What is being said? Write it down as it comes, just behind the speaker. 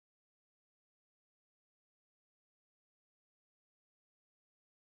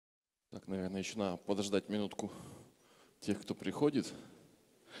Так, наверное, еще надо подождать минутку тех, кто приходит.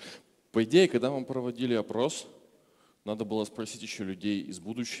 По идее, когда мы проводили опрос, надо было спросить еще людей из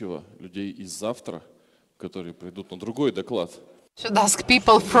будущего, людей из завтра, которые придут на другой доклад. Should ask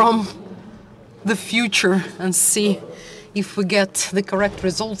people from the future and see if we get the correct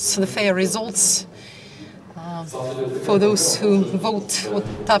results, the fair results. For those who vote, what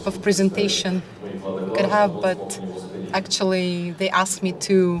type of presentation we could have, but actually they asked me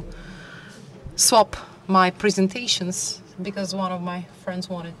to swap my presentations because one of my friends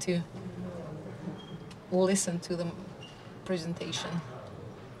wanted to listen to the presentation,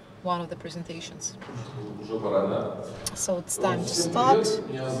 one of the presentations. So it's time to start.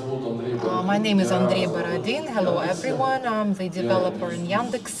 My name is Andrey Borodin. Hello everyone. I'm the developer in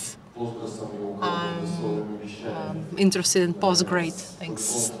Yandex. I'm interested in post-grade things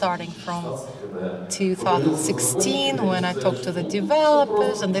starting from 2016 when I talked to the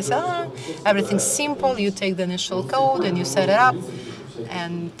developers and they said, everything's simple, you take the initial code and you set it up.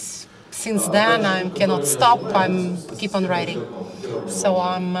 And since then I cannot stop, I keep on writing. So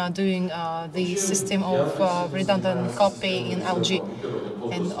I'm doing the system of redundant copy in LG.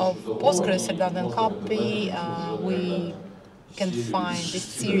 And of Postgres redundant copy, we can find a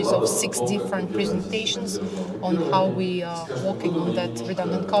series of 6 different presentations on how we are working on that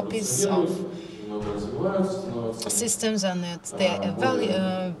redundant copies of systems, and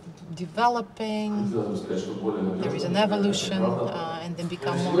they're developing, there is an evolution, and they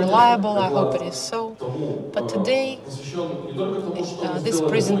become more reliable. I hope it is so. But today, this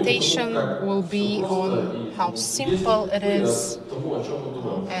presentation will be on how simple it is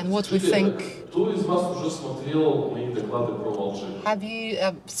and what we think. Have you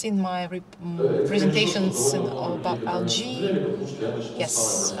seen my presentations about LG?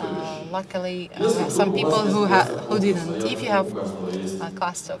 Yes, luckily some people who didn't. If you have a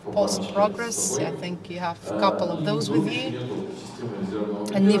class of post-progress, I think you have a couple of those with you.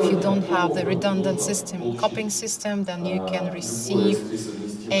 And if you don't have the redundant system, copying system, then you can receive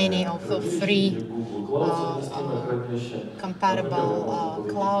any of the 3 compatible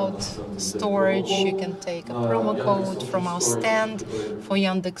cloud storage. You can take a promo code from our stand for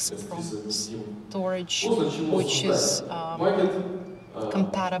Yandex from storage, which is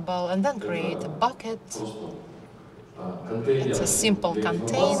compatible, and then create a bucket. It's a simple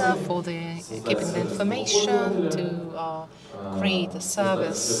container for keeping the information, to create a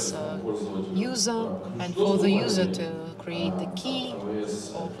service user, and for the user to create the key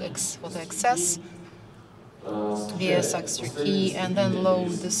for the access via sector key, and then load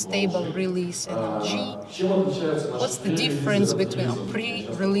the stable release in LG. What's the difference between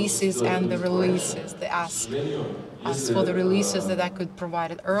pre-releases and the releases? They ask for the releases that I could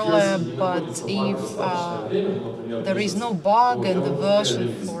provide it earlier, but if there is no bug in the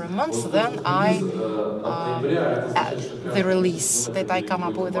version for a month, then I add the release, that I come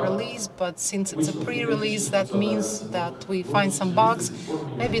up with a release. But since it's a pre-release, that means that we find some bugs,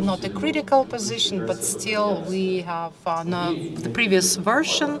 maybe not a critical position, but still we have the previous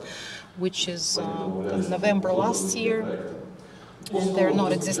version, which is November last year. And there are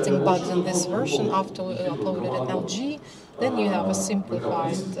not existing bugs in this version after we uploaded it LG. Then you have a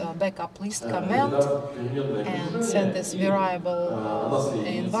simplified backup list command and send this variable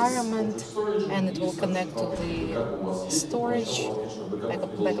environment, and it will connect to the storage,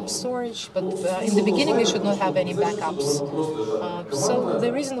 backup storage. But in the beginning you should not have any backups. So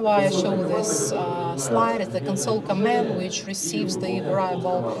the reason why I show this slide is the console command, which receives the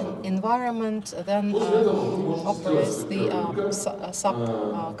variable environment, then operates the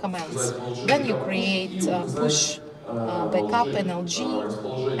sub commands. Then you create push backup in LG,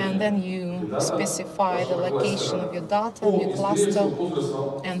 and then you specify the location of your data, your cluster,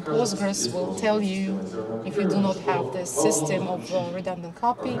 and Postgres will tell you if you do not have this system of redundant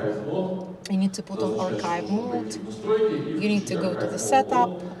copy, you need to put on archive mode, you need to go to the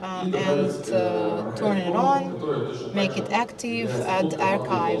setup and turn it on, make it active, add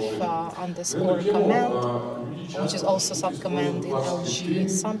archive underscore command, which is also subcommand in LG.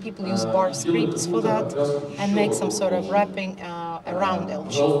 Some people use bar scripts for that and make some sort of wrapping around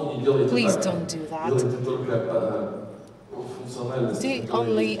LG. Please don't do that.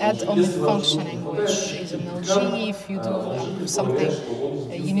 Only add only functioning, which is in LG. If you do something,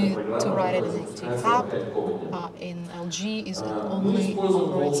 you need to write it into tab in LG. LG is only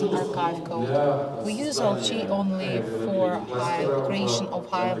operates in archive code. We use LG only for creation of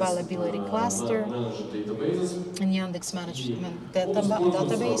high availability cluster in Yandex management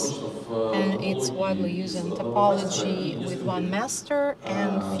database, and it's widely used in topology with one master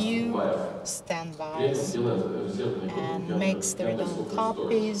and few standbys, and makes the redundant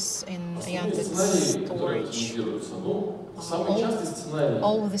copies in Yandex storage.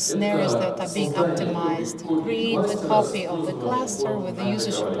 All the scenarios that are being optimized create the copy of the cluster with the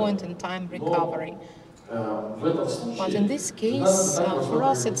usage point and time recovery. But in this case, for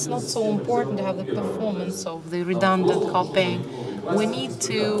us, it's not so important to have the performance of the redundant copying. We need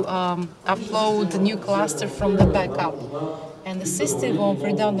to upload the new cluster from the backup. And the system of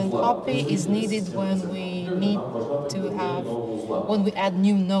redundant copy is needed when we when we add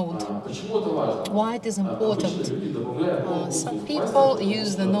new node. Why it is important? Some people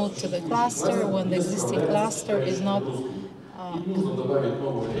use the node to the cluster when the existing cluster is not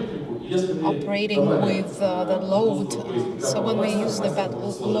operating with the load. So when we use the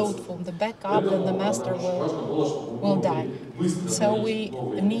load from the backup, then the master will die. So we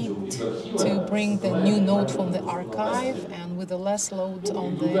need to bring the new node from the archive and with the less load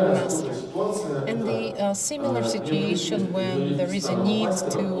on the master. And the similar situation when there is a need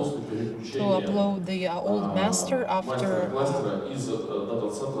to upload the old master after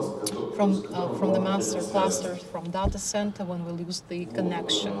from the master cluster from data center when we lose the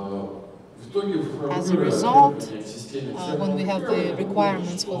connection. As a result, when we have the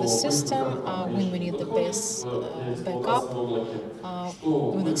requirements for the system, when we need the best backup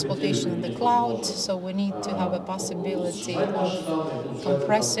with exploitation in the cloud, so we need to have a possibility of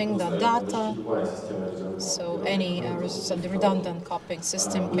compressing the data. So the redundant copying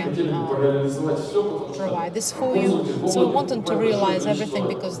system can provide this for you. So we wanted to realize everything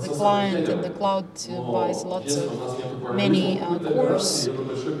because the client in the cloud buys many cores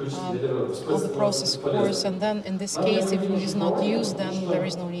of the process cores, and then in this case, if it is not used, then there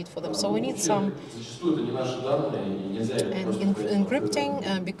is no need for them. So we need some encrypting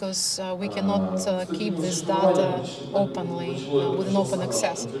because we cannot keep this data openly with an open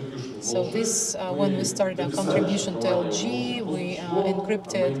access. So this, when we started our contribution to LG, we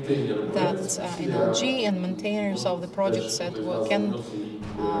encrypted that in LG, and maintainers of the project said, well,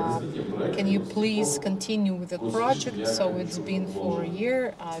 can you please continue with the project? So it's been for a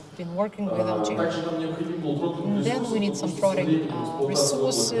year. I've been working with LG. And then we need some throttling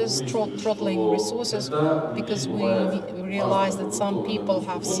resources, because we realize that some people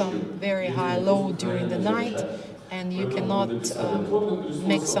have some very high load during the night, and you cannot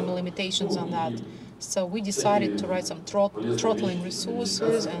make some limitations on that. So we decided to write some throttling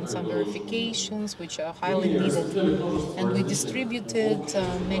resources and some verifications, which are highly needed. And we distributed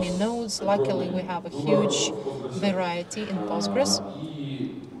many nodes. Luckily, we have a huge variety in Postgres.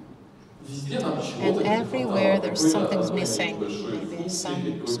 And everywhere there's something's missing, maybe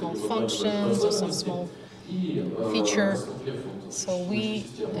some small functions or some small feature. So we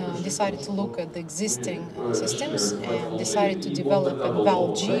decided to look at the existing systems and decided to develop a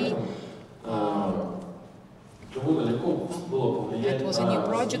WAL-G. It was a new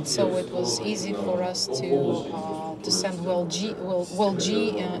project, so it was easy for us to send WAL-G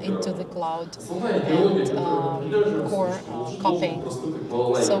into the cloud and core copying.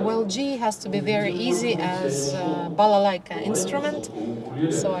 So WAL-G has to be very easy as balalaika instrument.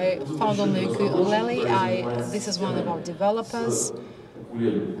 So I found on the ukulele. This is one of our developers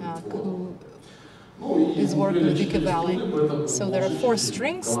who is working with ukulele. So there are 4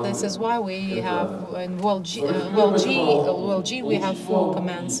 strings. This is why we have in WAL-G we have 4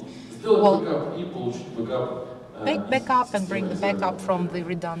 commands. Make backup and bring the backup from the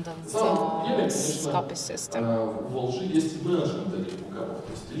redundant copy system.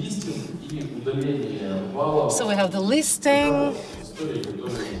 So we have the listing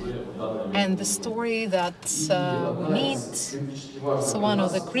and the story that we need. So one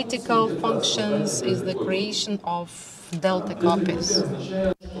of the critical functions is the creation of delta copies.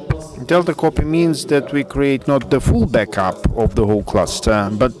 Delta copy means that we create not the full backup of the whole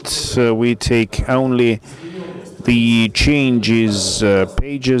cluster, but we take only the changes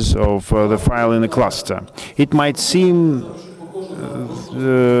pages of the file in the cluster. It might seem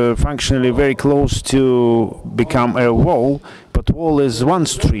functionally very close to become a WAL, but WAL is one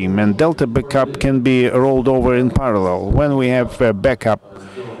stream, and delta backup can be rolled over in parallel. When we have a backup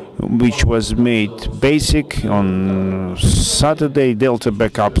which was made basic on Saturday, delta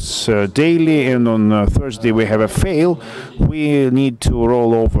backups daily, and on Thursday we have a fail, we need to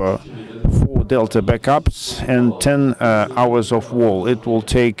roll over 4 delta backups and 10 hours of WAL. It will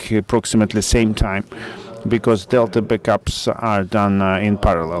take approximately the same time. because delta backups are done in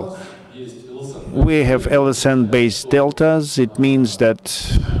parallel. We have LSN-based deltas. It means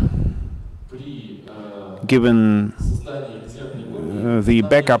that given the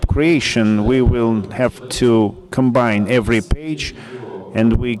backup creation, we will have to combine every page,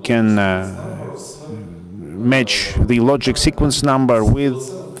 and we can match the logic sequence number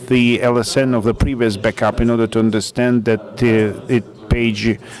with the LSN of the previous backup in order to understand that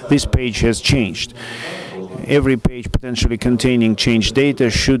this page has changed. Every page potentially containing changed data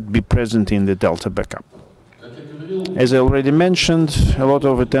should be present in the delta backup. As I already mentioned, a lot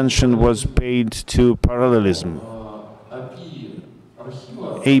of attention was paid to parallelism.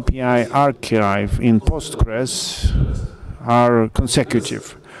 API archive in Postgres are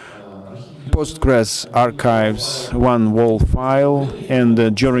consecutive. Postgres archives one WAL file,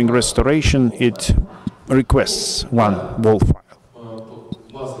 and during restoration it requests one WAL file.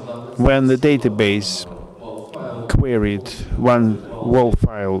 When the database queried one WAL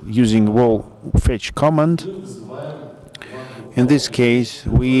file using WAL fetch command, in this case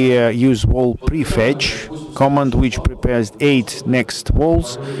we use WAL prefetch command, which prepares 8 next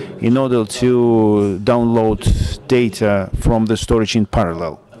WALs in order to download data from the storage in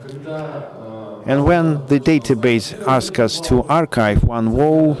parallel. And when the database asks us to archive one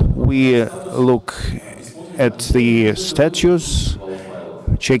WAL, we look at the status,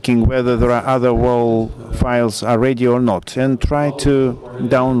 checking whether there are other WAL files are ready or not, and try to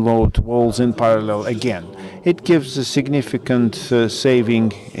download WALs in parallel again. It gives a significant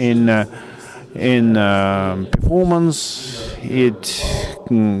saving in performance. It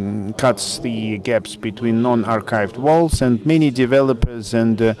cuts the gaps between non-archived WALs, and many developers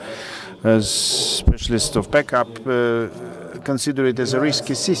and specialists of backup consider it as a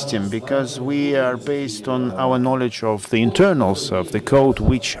risky system, because we are based on our knowledge of the internals of the code,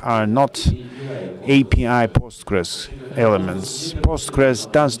 which are not API Postgres elements.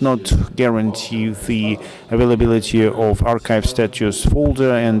 Postgres does not guarantee the availability of archive status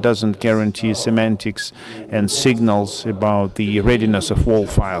folder and doesn't guarantee semantics and signals about the readiness of WAL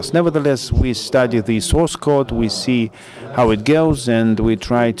files. Nevertheless, we study the source code, we see how it goes, and we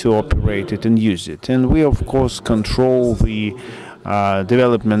try to operate it and use it. And we, of course, control the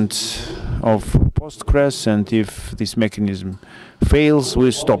development of Postgres, and if this mechanism fails,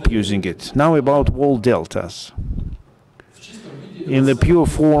 we stop using it. Now about WAL deltas. In the pure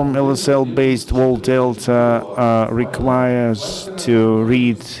form, LSL-based WAL delta requires to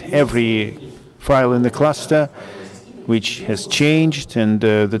read every file in the cluster, which has changed, and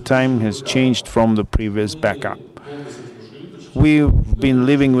the time has changed from the previous backup. We've been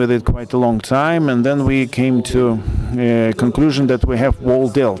living with it quite a long time, and then we came to a conclusion that we have WAL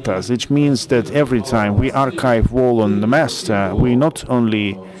deltas, which means that every time we archive WAL on the master, we're not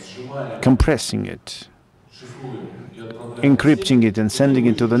only compressing it, encrypting it and sending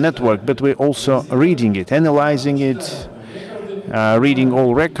it to the network, but we're also reading it, analyzing it, reading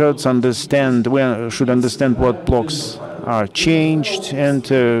all records, should understand what blocks are changed, and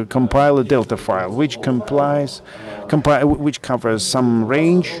compile a delta file, which covers some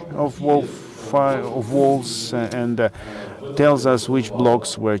range of WALs and tells us which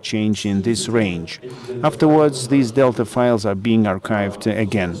blocks were changed in this range. Afterwards, these delta files are being archived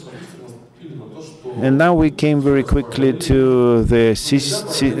again. And now we came very quickly to the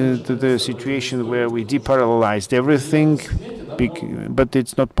situation where we deparallelized everything, but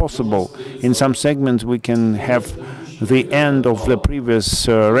it's not possible. In some segments we can have the end of the previous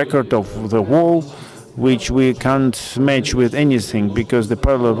record of the WAL, which we can't match with anything, because the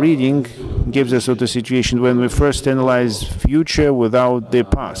parallel reading gives us a situation when we first analyze future without the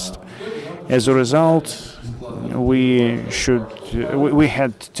past. As a result, we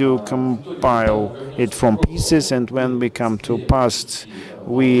had to compile it from pieces, and when we come to past,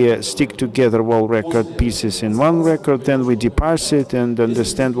 we stick together WAL record pieces in one record, then we deparse it and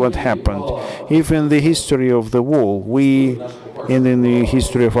understand what happened. If in the history of the WAL, in the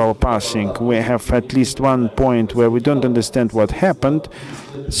history of our parsing, we have at least one point where we don't understand what happened,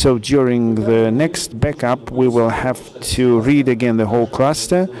 so during the next backup we will have to read again the whole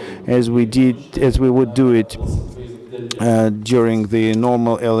cluster as we would do it during the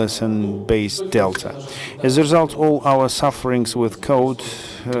normal LSN-based delta. As a result, all our sufferings with code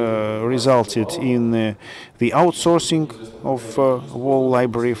resulted in the outsourcing of WAL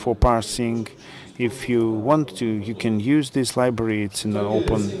library for parsing. If you want to, you can use this library. It's in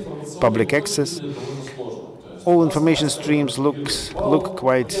open public access. All information streams look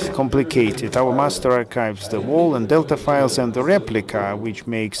quite complicated. Our master archives the WAL and delta files, and the replica, which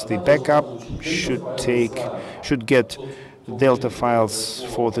makes the backup, should get delta files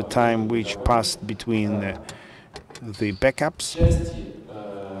for the time which passed between the backups.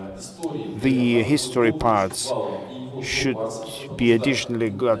 The history parts should be additionally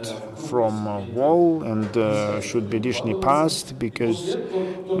got from WAL and should be additionally passed, because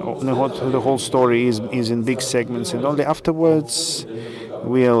the whole story is in big segments, and only afterwards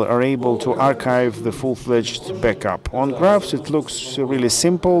we are able to archive the full-fledged backup. On graphs it looks really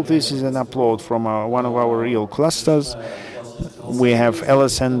simple. This is an upload from one of our real clusters. We have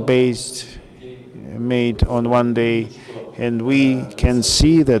LSN based made on one day, and we can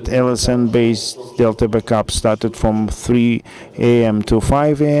see that LSN based delta backup started from 3 a.m. to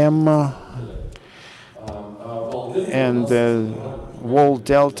 5 a.m. and WAL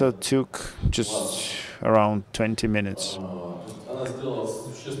delta took just around 20 minutes.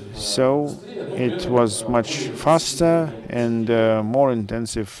 So it was much faster and more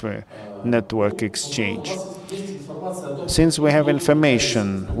intensive network exchange. Since we have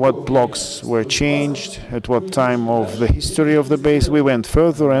information what blocks were changed at what time of the history of the base, we went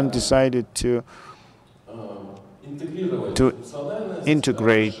further and decided to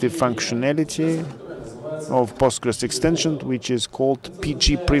integrate the functionality of Postgres extension, which is called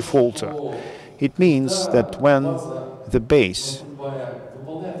PG pre-filter. It means that when the base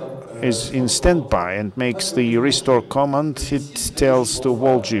is in standby and makes the restore command, it tells to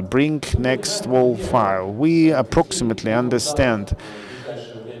WALG, bring next WAL file. We approximately understand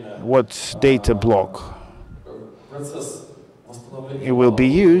what data block it will be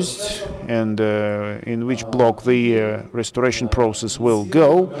used and in which block the restoration process will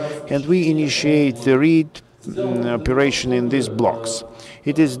go, and we initiate the read operation in these blocks.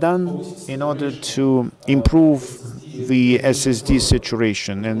 It is done in order to improve the SSD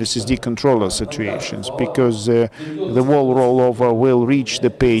saturation and SSD controller situations, because the WAL rollover will reach the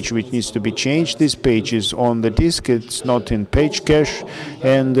page which needs to be changed. This page is on the disk, it's not in page cache,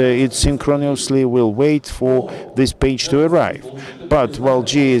 and it synchronously will wait for this page to arrive. But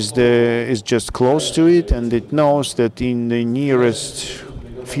WALG is just close to it, and it knows that in the nearest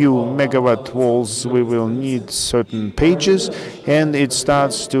few megawatt walls we will need certain pages, and it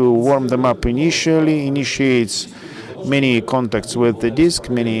starts to warm them up initially, initiates many contacts with the disk,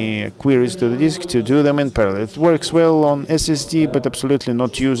 many queries to the disk to do them in parallel. It works well on SSD, but absolutely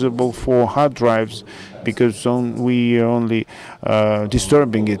not usable for hard drives, because we are only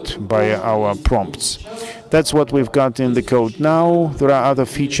disturbing it by our prompts. That's what we've got in the code now. There are other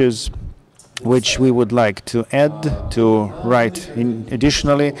features which we would like to add, to write in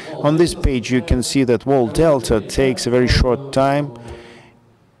additionally. On this page you can see that WAL delta takes a very short time,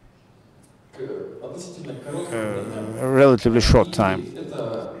 a relatively short time,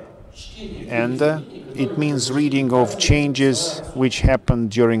 and it means reading of changes which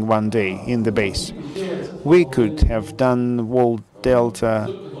happened during one day in the base. We could have done WAL delta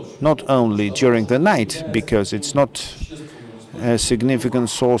not only during the night, because it's not a significant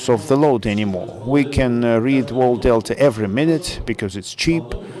source of the load anymore. We can read WAL delta every minute because it's cheap,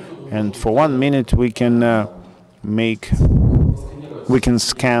 and for 1 minute we can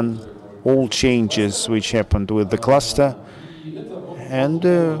scan all changes which happened with the cluster, and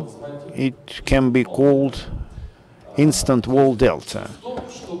it can be called instant WAL delta.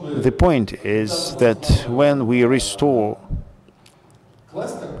 The point is that when we restore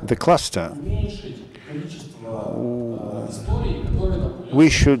the cluster, we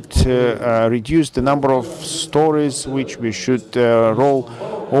should reduce the number of stories which we should roll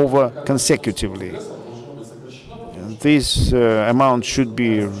over consecutively. This amount should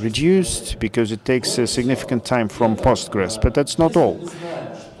be reduced because it takes a significant time from Postgres, but that's not all.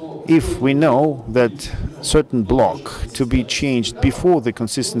 If we know that certain block to be changed before the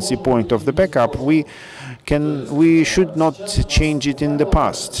consistency point of the backup, we should not change it in the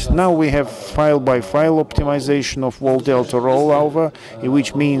past. Now we have file-by-file optimization of WAL delta rollover,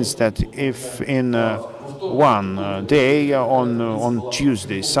 which means that if in one day on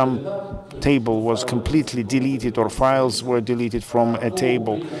Tuesday some table was completely deleted or files were deleted from a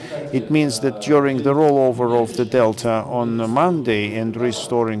table, it means that during the rollover of the delta on Monday and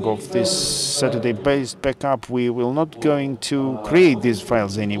restoring of this Saturday-based backup, we will not going to create these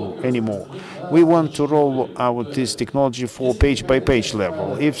files anymore. We want to roll out this technology for page-by-page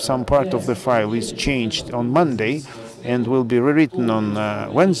level. If some part of the file is changed on Monday and will be rewritten on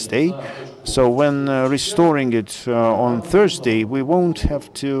Wednesday, so when restoring it on Thursday, we won't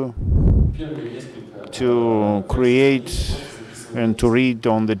have to create and to read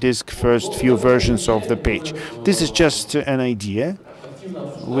on the disk first few versions of the page. This is just an idea.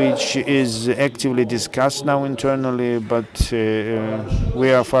 which is actively discussed now internally, but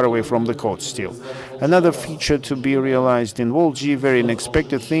we are far away from the code still. Another feature to be realized in WAL-G, very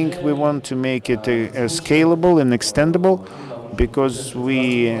unexpected thing, we want to make it scalable and extendable, because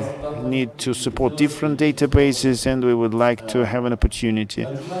we need to support different databases, and we would like to have an opportunity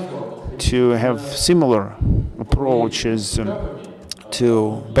to have similar approaches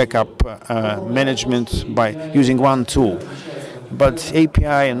to backup management by using one tool. But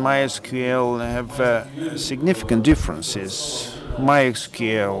API and MySQL have significant differences.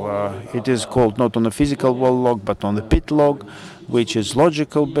 MySQL, it is called not on the physical WAL log, but on the PIT log, which is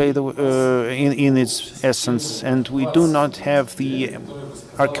logical in its essence, and we do not have the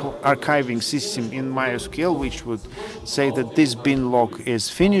archiving system in MySQL, which would say that this bin log is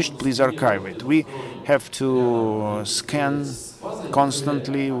finished, please archive it. We have to scan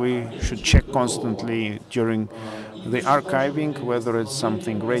constantly, we should check constantly during the archiving whether it's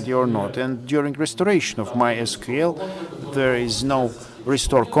something ready or not. And during restoration of MySQL, there is no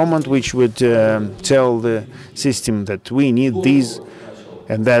restore command which would tell the system that we need these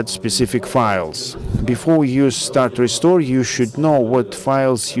and that specific files. Before you start restore, you should know what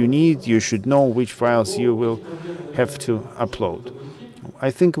files you need, you should know which files you will have to upload.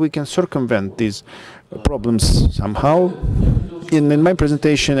 I think we can circumvent these problems somehow. In my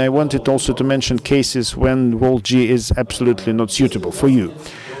presentation, I wanted also to mention cases when WAL-G is absolutely not suitable for you.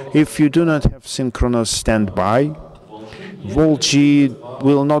 If you do not have synchronous standby, WAL-G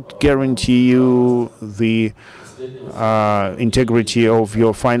will not guarantee you the integrity of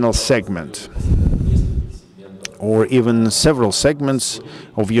your final segment, or even several segments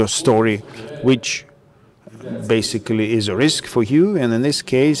of your story, which basically is a risk for you. And in this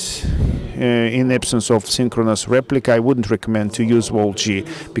case, in absence of synchronous replica, I wouldn't recommend to use WAL-G,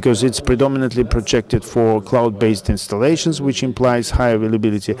 because it's predominantly projected for cloud-based installations, which implies high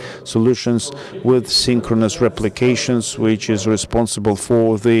availability solutions with synchronous replications, which is responsible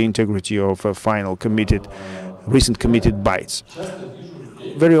for the integrity of final recent committed bytes.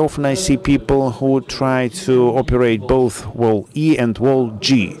 Very often I see people who try to operate both WAL-E and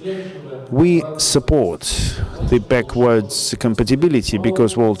WAL-G. We support the backwards compatibility,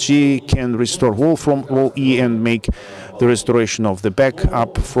 because WAL-G can restore WAL from WAL-E and make the restoration of the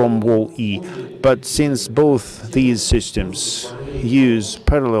backup from WAL-E. But since both these systems use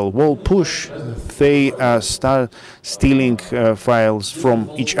parallel WAL push, they start stealing files from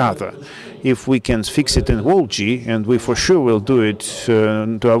each other. If we can fix it in WAL-G, and we for sure will do it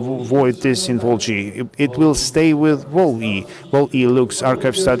to avoid this in WAL-G, it will stay with WAL-E. WAL-E looks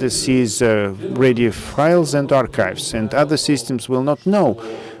archive status, sees ready files and archives, and other systems will not know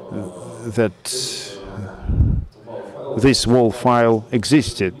that this WAL file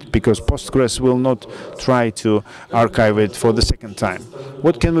existed, because Postgres will not try to archive it for the second time.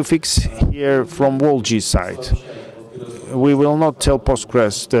 What can we fix here from WAL-G side? We will not tell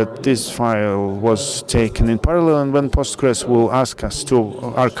Postgres that this file was taken in parallel, and when Postgres will ask us to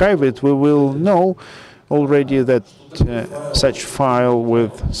archive it, we will know already that such file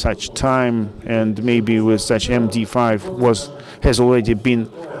with such time and maybe with such MD5 has already been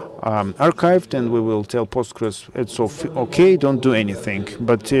archived, and we will tell Postgres it's okay, don't do anything.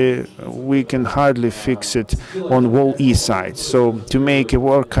 But we can hardly fix it on WAL-E side. So to make a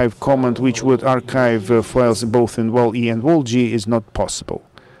archive command which would archive files both in WAL-E and WAL-G is not possible.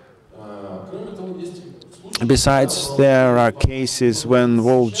 Besides, there are cases when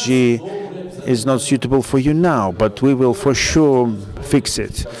WAL-G is not suitable for you now, but we will for sure fix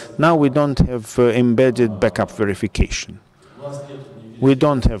it. Now we don't have embedded backup verification. We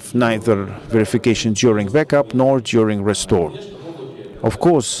don't have neither verification during backup nor during restore. Of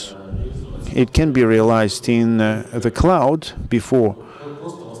course, it can be realized in the cloud before,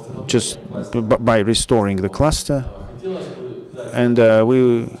 just by restoring the cluster, and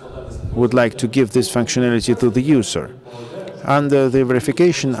we would like to give this functionality to the user. Under the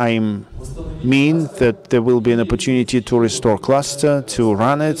verification, I mean that there will be an opportunity to restore cluster, to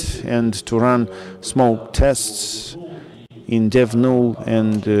run it, and to run small tests in dev null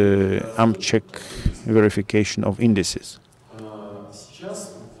and check verification of indices.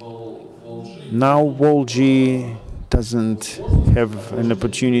 Now WAL-G doesn't have an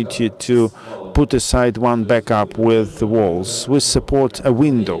opportunity to put aside one backup with the WALs. We support a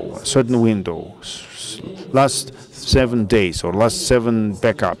window, a certain window, last 7 days or last 7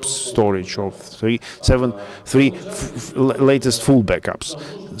 backups, storage of three latest full backups.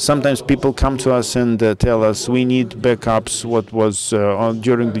 Sometimes people come to us and tell us we need backups what was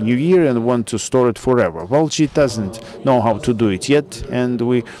during the new year and want to store it forever. WAL-G doesn't know how to do it yet, and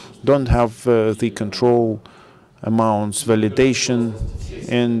we don't have the control amounts, validation,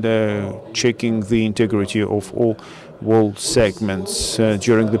 and checking the integrity of all WAL segments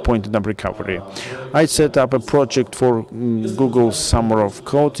during the point-in-time recovery. I set up a project for Google Summer of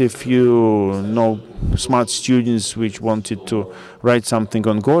Code. If you know smart students which wanted to write something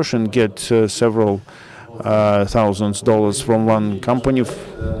on Gosh and get several thousands dollars from one company,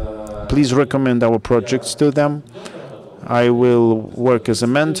 please recommend our projects to them. I will work as a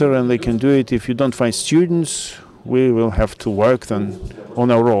mentor and they can do it. If you don't find students, we will have to work then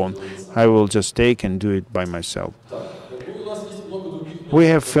on our own. I will just take and do it by myself. We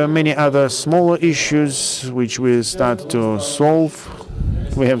have many other smaller issues which we start to solve.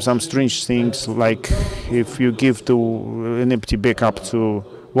 We have some strange things, like if you give an empty backup to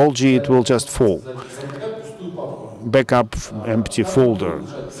WAL-G, it will just fall. Backup empty folder.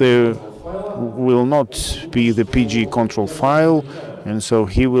 There will not be the PG control file, and so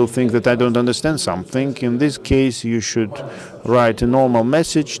he will think that I don't understand something. In this case, you should write a normal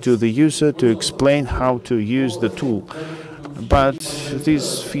message to the user to explain how to use the tool. But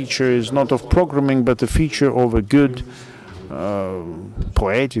this feature is not of programming, but a feature of a good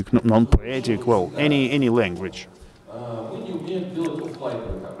poetic, non-poetic, well, any language.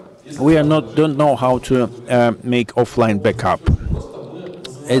 We don't know how to make offline backup.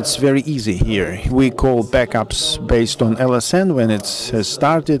 It's very easy here. We call backups based on LSN when it has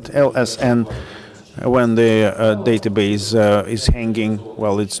started, LSN when the database is hanging.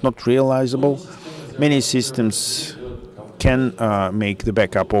 Well, it's not realizable. Many systems can make the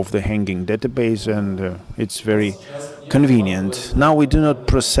backup of the hanging database, and it's very convenient. Now we do not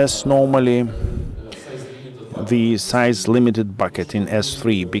process normally the size limited bucket in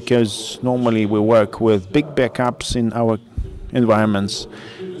S3 because normally we work with big backups in our environments.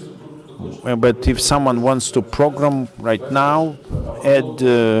 But if someone wants to program right now, add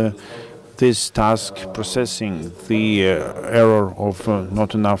this task processing the error of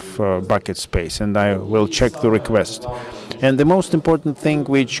not enough bucket space, and I will check the request. And the most important thing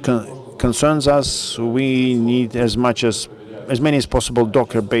which concerns us, we need as many as possible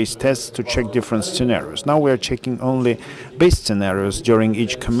Docker-based tests to check different scenarios. Now we are checking only base scenarios during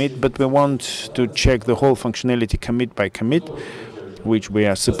each commit, but we want to check the whole functionality commit by commit, which we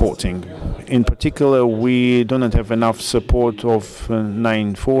are supporting. In particular, we do not have enough support of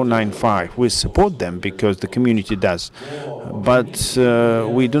 9.4, 9.5. We support them because the community does, but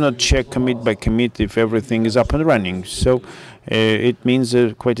we do not check commit by commit if everything is up and running. So it means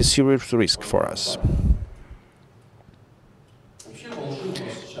quite a serious risk for us.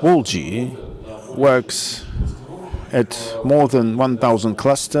 WAL-G works at more than 1,000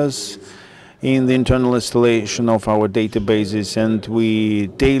 clusters in the internal installation of our databases, and we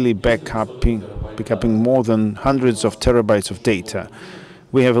daily backupping more than hundreds of terabytes of data.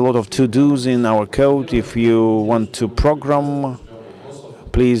 We have a lot of to-dos in our code. If you want to program,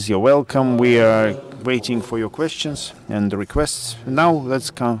 please, you're welcome. We are waiting for your questions and requests. Now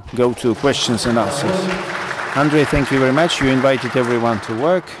let's go to questions and answers. Andrey, thank you very much. You invited everyone to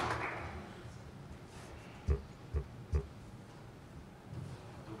work.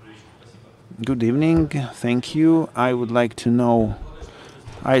 Good evening. Thank you. I would like to know,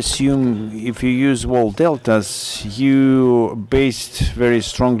 I assume if you use WAL deltas, you based very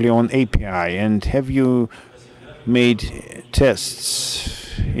strongly on API. And have you made tests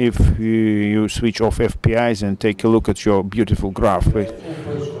if you switch off FPIs and take a look at your beautiful graph?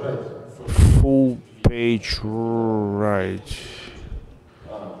 Full page right.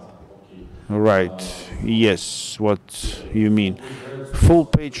 Right. Yes, what you mean. Full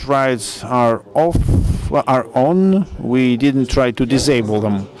page writes are on. We didn't try to disable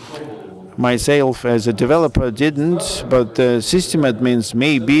them. Myself as a developer didn't, but system admins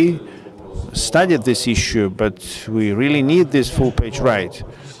maybe studied this issue, but we really need this full page write.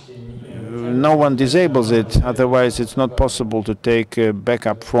 No one disables it, otherwise it's not possible to take a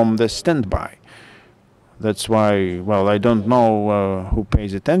backup from the standby. That's why, well, I don't know who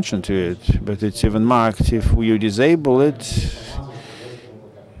pays attention to it, but it's even marked. If you disable it,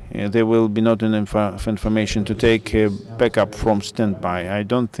 there will be not enough information to take a backup from standby. I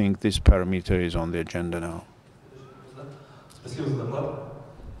don't think this parameter is on the agenda now.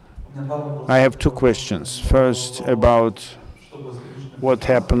 I have two questions. First, about what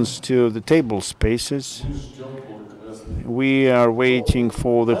happens to the table spaces. We are waiting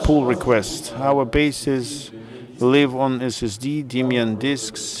for the pull request. Our bases live on SSD, Debian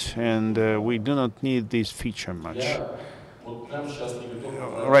disks, and we do not need this feature much.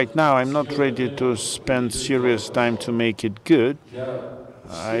 Right now, I'm not ready to spend serious time to make it good.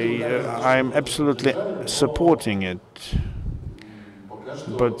 I'm absolutely supporting it.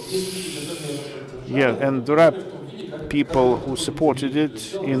 But yeah, and people who supported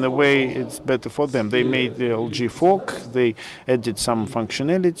it in a way it's better for them. They made the LG fork, they added some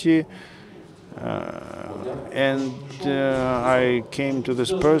functionality, and I came to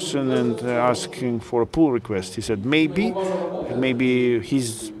this person and asking for a pull request. He said maybe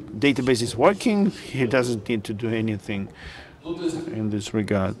his database is working, he doesn't need to do anything in this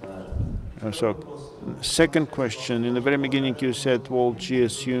regard. So, second question, in the very beginning you said WAL-G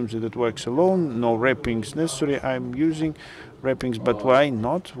assumes that it works alone, no wrappings necessary. I'm using wrappings, but why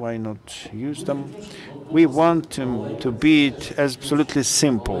not? Why not use them? We want to be it absolutely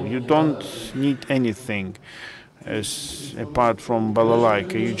simple. You don't need anything apart from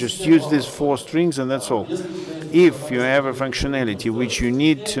balalaika. You just use these 4 strings and that's all. If you have a functionality which you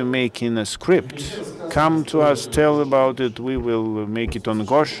need to make in a script, come to us, tell about it, we will make it on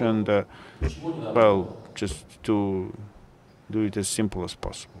Gosh and well, just to do it as simple as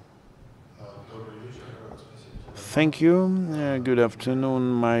possible. Thank you. Good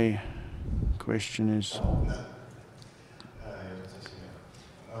afternoon. My question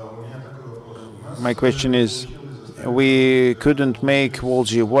is we couldn't make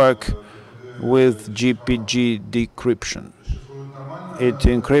WAL-G work with GPG decryption. It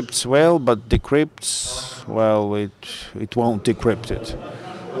encrypts well, but decrypts, well, it won't decrypt it.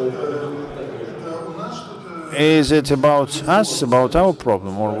 Is it about us, about our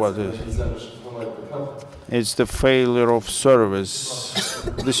problem, or what is it? It's the failure of service.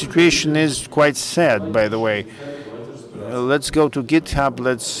 The situation is quite sad, by the way. Let's go to GitHub,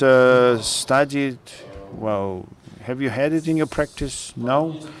 let's study it. Well, have you had it in your practice?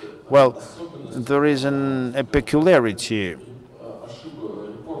 No? Well, there is a peculiarity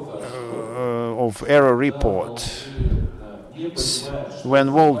of error report.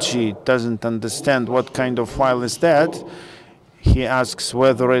 When WAL-G doesn't understand what kind of file is that, he asks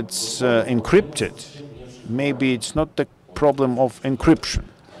whether it's encrypted. Maybe it's not the problem of encryption.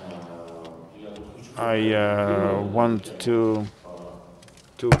 I want to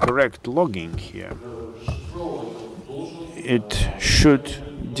correct logging here. It should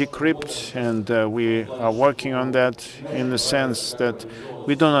decrypt, and we are working on that in the sense that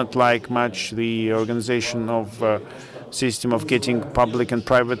we do not like much the organization of system of getting public and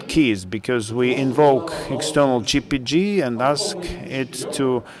private keys, because we invoke external GPG and ask it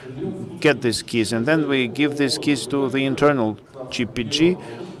to get these keys, and then we give these keys to the internal GPG,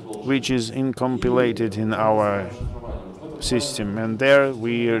 which is incompilated in our system, and there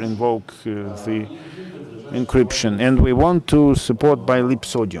we invoke the encryption, and we want to support by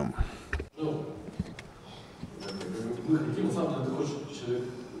lipsodium.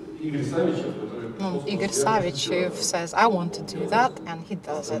 Igor Savichev says, I want to do that, and he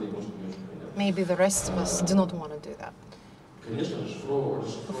does it. Maybe the rest of us do not want to do that.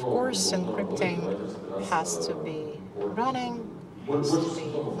 Of course, encrypting has to be running, has to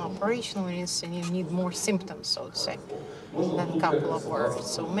be operational, and you need more symptoms, so to say, than a couple of words.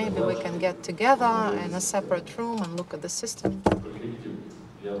 So maybe we can get together in a separate room and look at the system.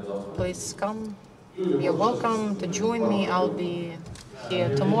 Please come. You're welcome to join me. I'll be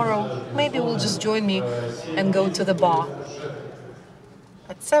here tomorrow. Maybe we'll just join me and go to the bar.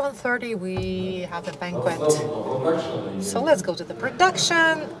 At 7:30 we have a banquet. So let's go to the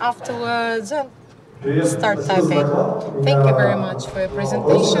production afterwards and start typing. Thank you very much for your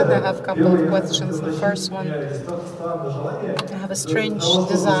presentation. I have a couple of questions. The first one, I have a strange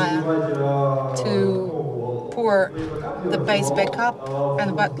desire to pour the base backup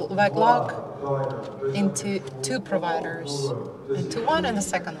and backlog into 2 providers, into one and the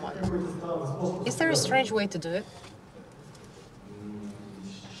second one. Is there a strange way to do it?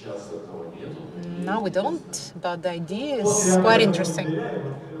 No, we don't, but the idea is quite interesting.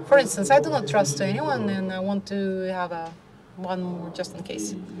 For instance, I do not trust anyone, and I want to have one more just in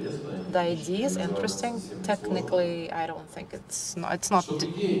case. The idea is interesting. Technically, I don't think it's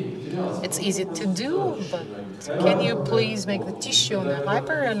easy to do, but can you please make the tissue on the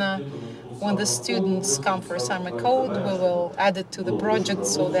hyper, and when the students come for summer code, we will add it to the project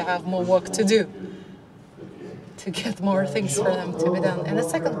so they have more work to do, to get more things for them to be done. And the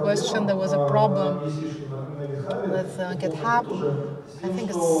second question, there was a problem with GitHub. I think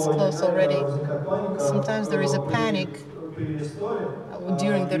it's closed already. Sometimes there is a panic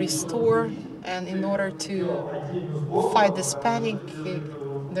during the restore, and in order to fight this panic,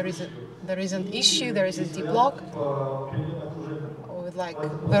 there is an issue, there is a deblock with like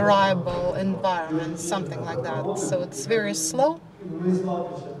variable environment, something like that. So it's very slow,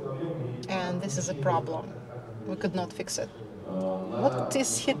 and this is a problem. We could not fix it. What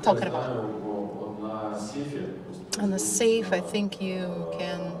is he talking about? On the safe, I think you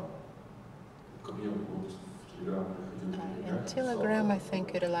can Telegram, I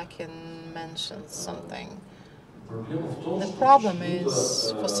think Irilakin mentioned something. The problem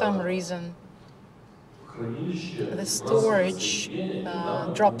is, for some reason, the storage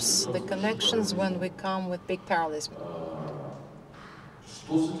drops the connections when we come with big parallelism.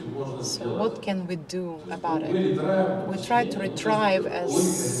 So what can we do about it? We try to retrieve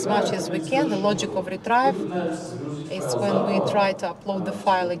as much as we can. The logic of retrieve is when we try to upload the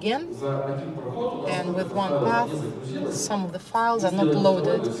file again, and with one path, some of the files are not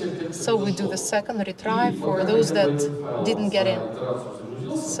loaded. So we do the second retrieve for those that didn't get in.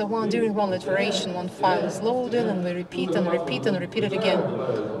 So during one iteration, one file is loaded, and we repeat and repeat and repeat it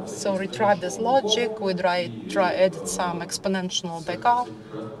again. So retrieve this logic, we try edit some exponential backup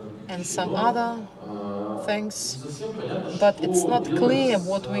and some other things, but it's not clear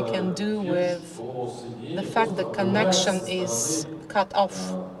what we can do with the fact that connection is cut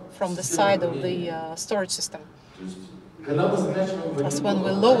off from the side of the storage system. Because when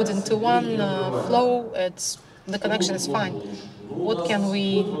we load into one flow, the connection is fine. What can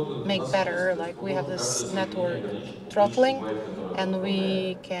we make better? Like we have this network throttling, and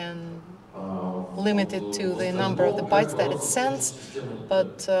we can limit it to the number of the bytes that it sends,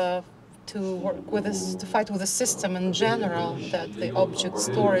 but to work with this, to fight with the system in general, that the object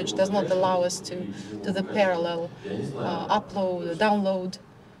storage does not allow us to do the parallel upload, download.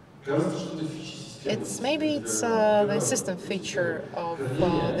 Maybe it's the system feature of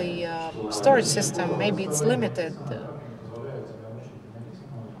the storage system. Maybe it's limited.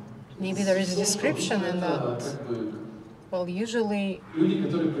 Maybe there is a description in that. Well, usually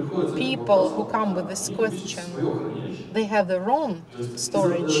people who come with this question, they have their own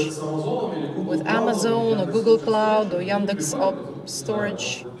storage with Amazon or Google Cloud or Yandex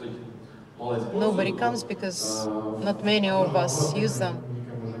storage. Nobody comes because not many of us use them.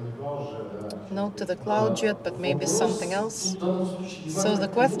 Not to the cloud yet, but maybe something else. So the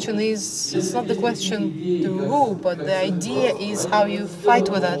question is, it's not the question to who, but the idea is how you fight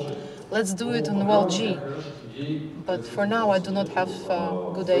with that. Let's do it in WAL-G. But for now, I do not have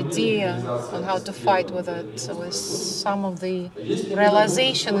a good idea on how to fight with it. So with some of the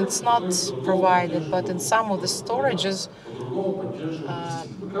realization, it's not provided, but in some of the storages,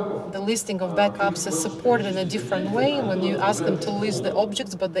 the listing of backups is supported in a different way when you ask them to list the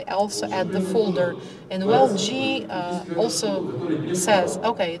objects, but they also add the folder. And WAL-G also says,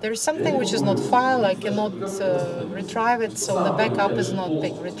 okay, there is something which is not file, I cannot retrieve it, so the backup is not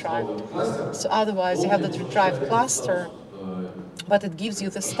being retrieved. So otherwise, you have that retrieve cluster, but it gives you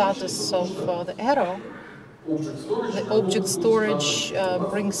the status of the arrow. The object storage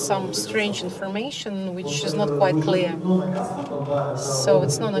brings some strange information which is not quite clear. So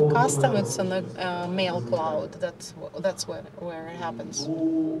it's not a custom, it's on a mail cloud. That's where it happens.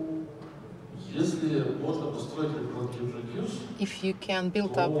 If you can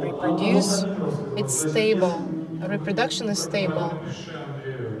build up reproduce, it's stable. Reproduction is stable.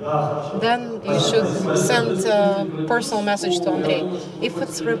 Then you should send a personal message to Andrey. If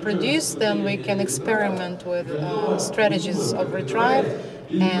it's reproduced, then we can experiment with strategies of retrieve,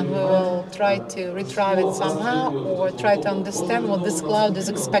 and we will try to retrieve it somehow, or try to understand what this cloud is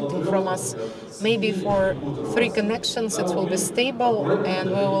expecting from us. Maybe for 3 connections it will be stable, and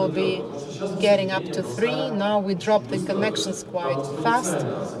we will be getting up to 3. Now we drop the connections quite fast,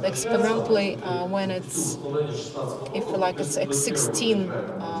 exponentially, when it's, if like it's X16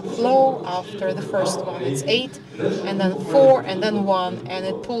 flow, after the first one it's 8, and then 4, and then 1, and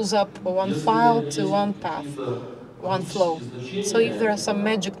it pulls up one file to one path, one flow. So if there are some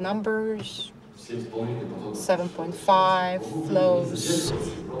magic numbers, 7.5 flows,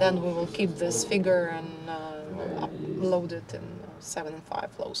 then we will keep this figure and upload it in 7 and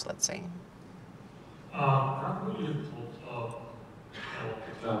 5 flows, let's say.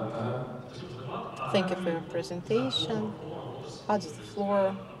 Thank you for your presentation. How does the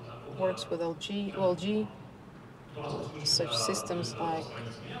floor works with WAL-G? Such systems like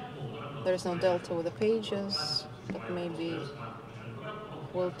there is no delta with the pages, but maybe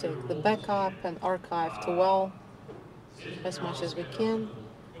we'll take the backup and archive to WAL as much as we can.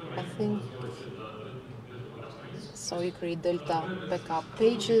 I think so. You create delta backup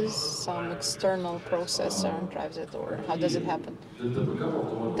pages, some external processor drives it, or how does it happen?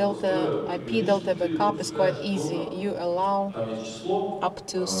 Delta IP delta backup is quite easy. You allow up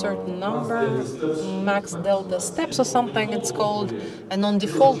to a certain number, max delta steps or something it's called, and on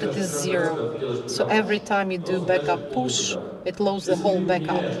default it is 0. So every time you do backup push, it loads the whole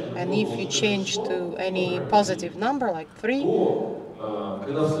backup. And if you change to any positive number like 3,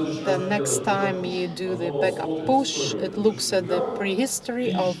 the next time you do the backup push, it looks at the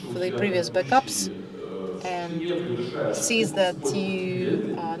prehistory of the previous backups, and sees that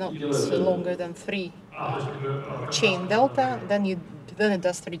you are not longer than 3 chain delta, then it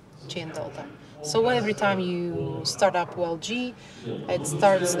does 3 chain delta. So every time you start up WAL-G, it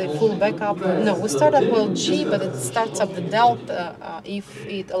starts the full backup. No, we start up WAL-G, but it starts up the delta if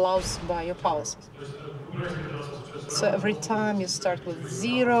it allows by your policies. So every time you start with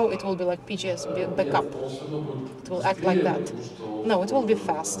 0, it will be like PGS backup. It will act like that. No, it will be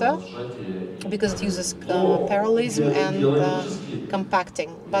faster because it uses parallelism and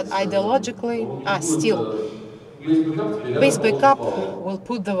compacting. But ideologically, still, base backup will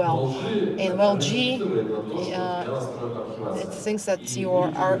put the WAL. In WAL-G, it thinks that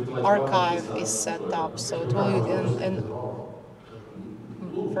your archive is set up, so it will in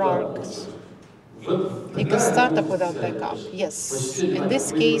RARCs. You can start up without backup. Yes, in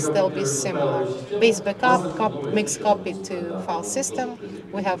this case they'll be similar. Base backup makes copy to file system.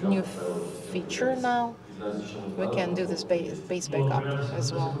 We have new feature now. We can do this base backup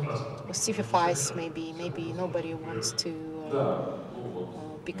as well. With CFFIs, maybe nobody wants to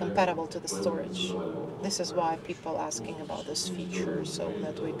be compatible to the storage. This is why people asking about this feature, so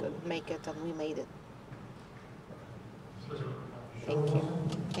that we could make it, and we made it. Thank you.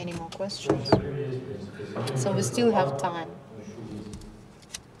 Any more questions? So we still have time.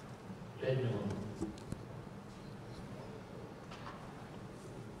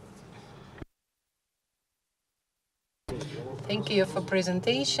 Thank you for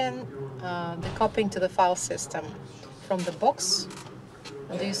presentation. The copying to the file system from the box.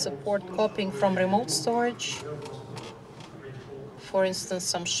 Do you support copying from remote storage? For instance,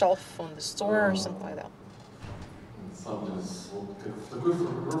 some shelf on the store or something like that.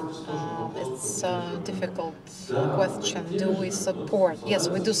 It's a difficult question. Do we support? Yes,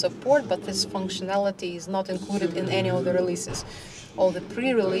 we do support, but this functionality is not included in any of the releases. All the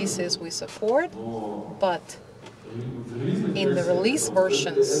pre-releases we support, but in the release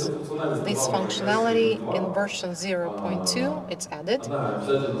versions, this functionality in version 0.2, it's added.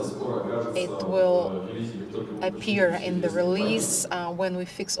 It will appear in the release when we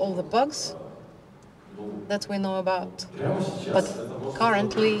fix all the bugs that we know about. But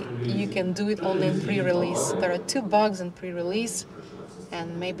currently, you can do it only in pre-release. There are 2 bugs in pre-release,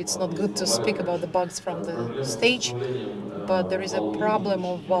 and maybe it's not good to speak about the bugs from the stage, but there is a problem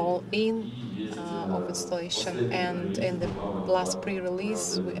of WAL in of installation, and in the last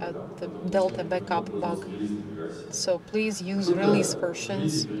pre-release we had the delta backup bug. So please use release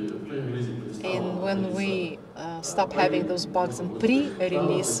versions, and when we stop having those bugs in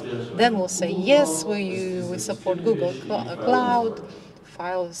pre-release, then we'll say yes, we support Google Cloud,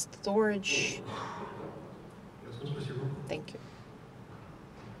 file storage. Thank you.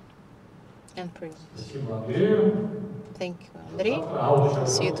 And pre-release. Thank you, Andrey.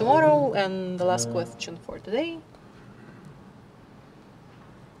 See you tomorrow. And the last question for today.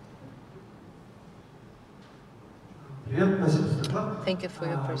 Thank you for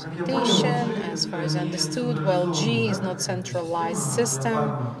your presentation. As far as I understood, WAL-G is not centralized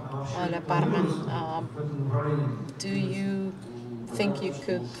system. Do you think you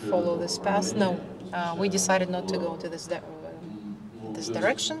could follow this path? No, we decided not to go to this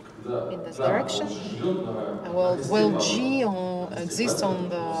direction. Well, WAL-G exists on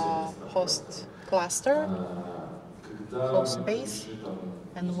the host cluster, host base,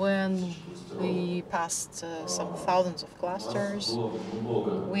 and when we passed some thousands of clusters,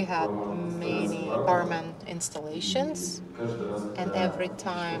 we had many Barman installations, and every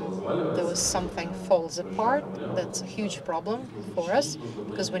time there was something falls apart, that's a huge problem for us,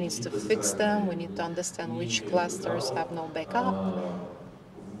 because we need to fix them, we need to understand which clusters have no backup.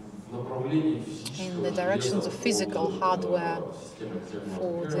 In the directions of physical hardware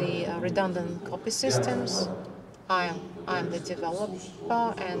for the redundant copy systems, I'm the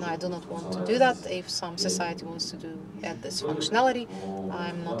developer, and I do not want to do that. If some society wants to add this functionality,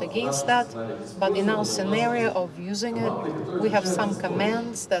 I'm not against that. But in our scenario of using it, we have some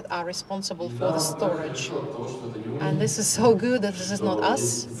commands that are responsible for the storage. And this is so good that this is not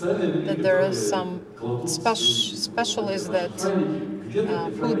us, that there are some specialists that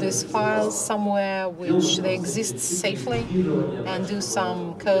put these files somewhere which they exist safely and do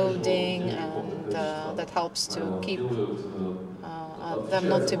some coding, and that helps to keep them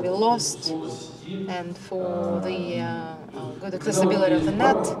not to be lost, and for the good accessibility of the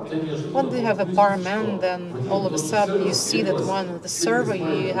net. When you have a barman, then all of a sudden you see that one of the server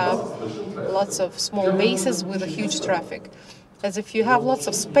you have lots of small bases with a huge traffic. As if you have lots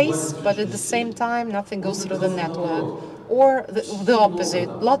of space, but at the same time nothing goes through the network. Or the opposite,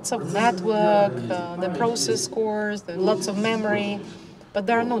 lots of network, the process cores, lots of memory, but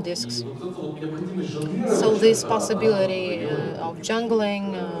there are no disks. So this possibility of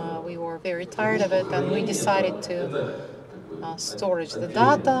jungling, we were very tired of it, and we decided to storage the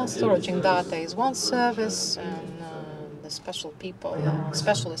data. Storaging data is one service, and the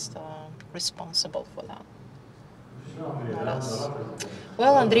specialists are responsible for that, not us.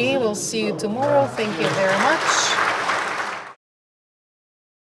 Well, Andrey, we'll see you tomorrow. Thank you very much.